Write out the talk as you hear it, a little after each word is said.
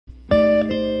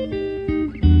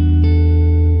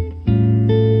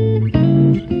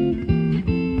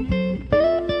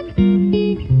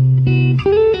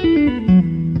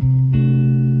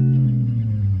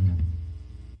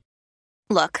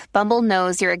Bumble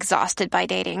knows you're exhausted by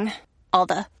dating. All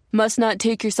the, must not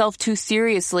take yourself too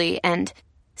seriously, and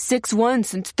 6'1"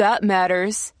 since that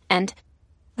matters, and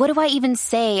what do I even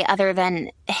say other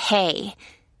than, hey?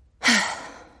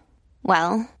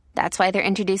 Well, that's why they're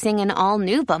introducing an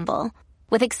all-new Bumble,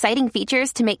 with exciting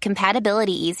features to make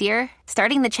compatibility easier,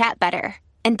 starting the chat better,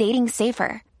 and dating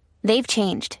safer. They've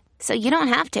changed, so you don't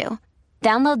have to.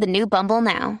 Download the new Bumble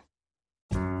now.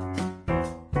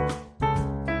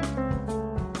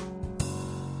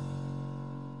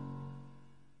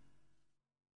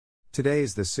 Today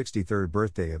is the 63rd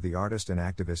birthday of the artist and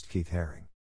activist Keith Haring.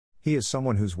 He is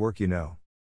someone whose work you know.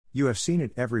 You have seen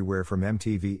it everywhere from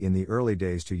MTV in the early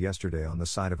days to yesterday on the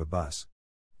side of a bus.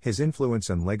 His influence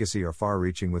and legacy are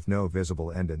far-reaching with no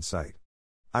visible end in sight.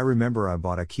 I remember I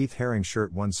bought a Keith Haring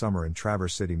shirt one summer in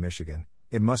Traverse City, Michigan.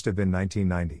 It must have been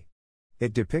 1990.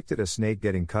 It depicted a snake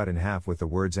getting cut in half with the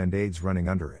words "End AIDS" running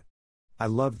under it. I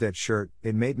loved that shirt,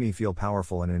 it made me feel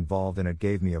powerful and involved, and it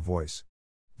gave me a voice.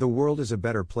 The world is a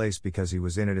better place because he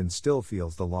was in it and still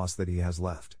feels the loss that he has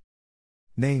left.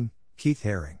 Name, Keith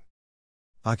Haring.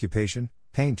 Occupation,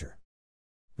 painter.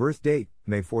 Birth date,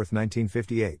 May 4,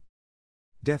 1958.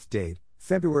 Death date,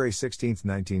 February 16,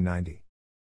 1990.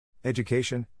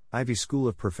 Education, Ivy School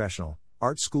of Professional,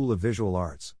 Art School of Visual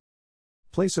Arts.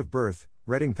 Place of birth,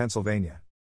 Reading, Pennsylvania.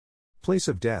 Place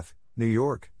of death, New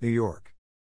York, New York.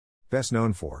 Best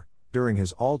known for, during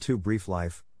his all-too-brief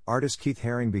life, artist Keith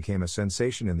Haring became a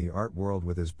sensation in the art world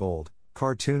with his bold,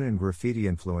 cartoon and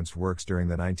graffiti-influenced works during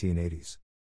the 1980s.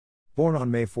 Born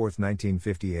on May 4,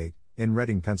 1958, in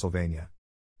Reading, Pennsylvania.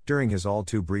 During his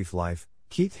all-too-brief life,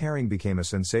 Keith Haring became a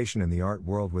sensation in the art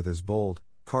world with his bold,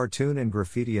 cartoon and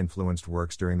graffiti-influenced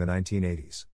works during the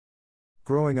 1980s.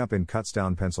 Growing up in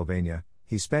Kutztown, Pennsylvania,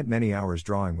 he spent many hours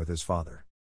drawing with his father.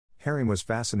 Haring was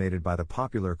fascinated by the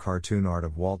popular cartoon art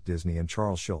of Walt Disney and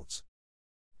Charles Schulz.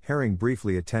 Haring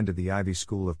briefly attended the Ivy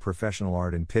School of Professional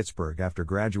Art in Pittsburgh after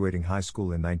graduating high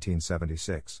school in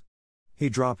 1976. He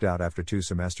dropped out after 2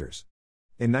 semesters.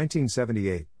 In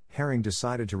 1978, Haring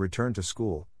decided to return to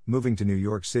school, moving to New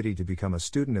York City to become a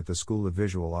student at the School of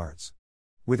Visual Arts.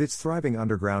 With its thriving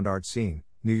underground art scene,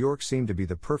 New York seemed to be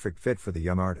the perfect fit for the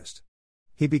young artist.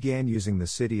 He began using the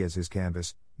city as his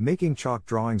canvas, making chalk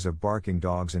drawings of barking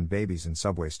dogs and babies in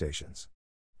subway stations.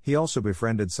 He also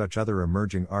befriended such other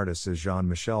emerging artists as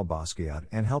Jean-Michel Basquiat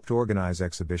and helped organize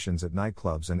exhibitions at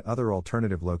nightclubs and other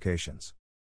alternative locations.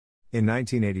 In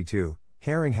 1982,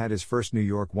 Haring had his first New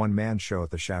York one-man show at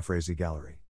the Shafrazy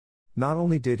Gallery. Not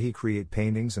only did he create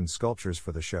paintings and sculptures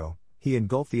for the show, he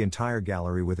engulfed the entire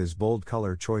gallery with his bold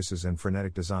color choices and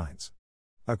frenetic designs.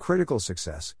 A critical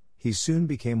success, he soon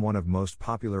became one of the most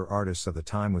popular artists of the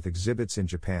time with exhibits in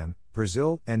Japan,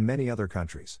 Brazil, and many other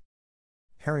countries.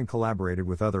 Haring collaborated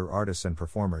with other artists and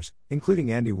performers,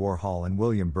 including Andy Warhol and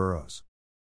William Burroughs.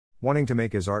 Wanting to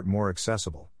make his art more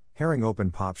accessible, Haring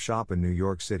opened Pop Shop in New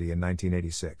York City in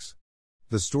 1986.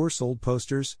 The store sold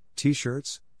posters,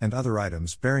 t-shirts, and other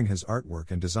items bearing his artwork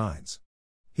and designs.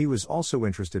 He was also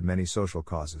interested in many social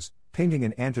causes, painting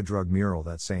an anti-drug mural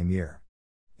that same year.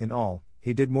 In all,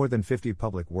 he did more than 50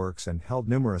 public works and held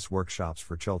numerous workshops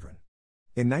for children.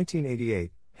 In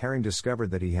 1988, Haring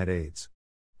discovered that he had AIDS.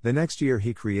 The next year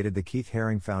he created the Keith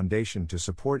Haring Foundation to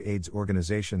support AIDS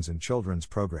organizations and children's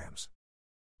programs.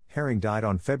 Haring died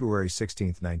on February 16,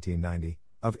 1990,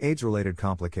 of AIDS-related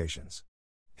complications.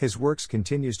 His works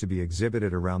continues to be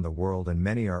exhibited around the world and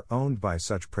many are owned by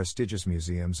such prestigious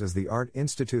museums as the Art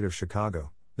Institute of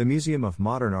Chicago, the Museum of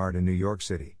Modern Art in New York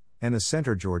City, and the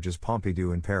Centre Georges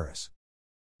Pompidou in Paris.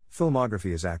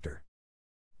 Filmography as actor.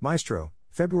 Maestro,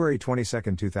 February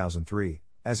 22, 2003,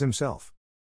 as himself.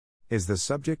 Is the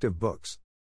subject of books.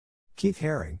 Keith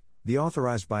Haring, The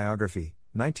Authorized Biography,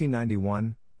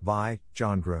 1991, by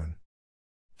John Gruen.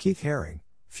 Keith Haring,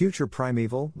 Future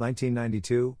Primeval,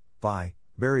 1992, by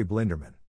Barry Blinderman.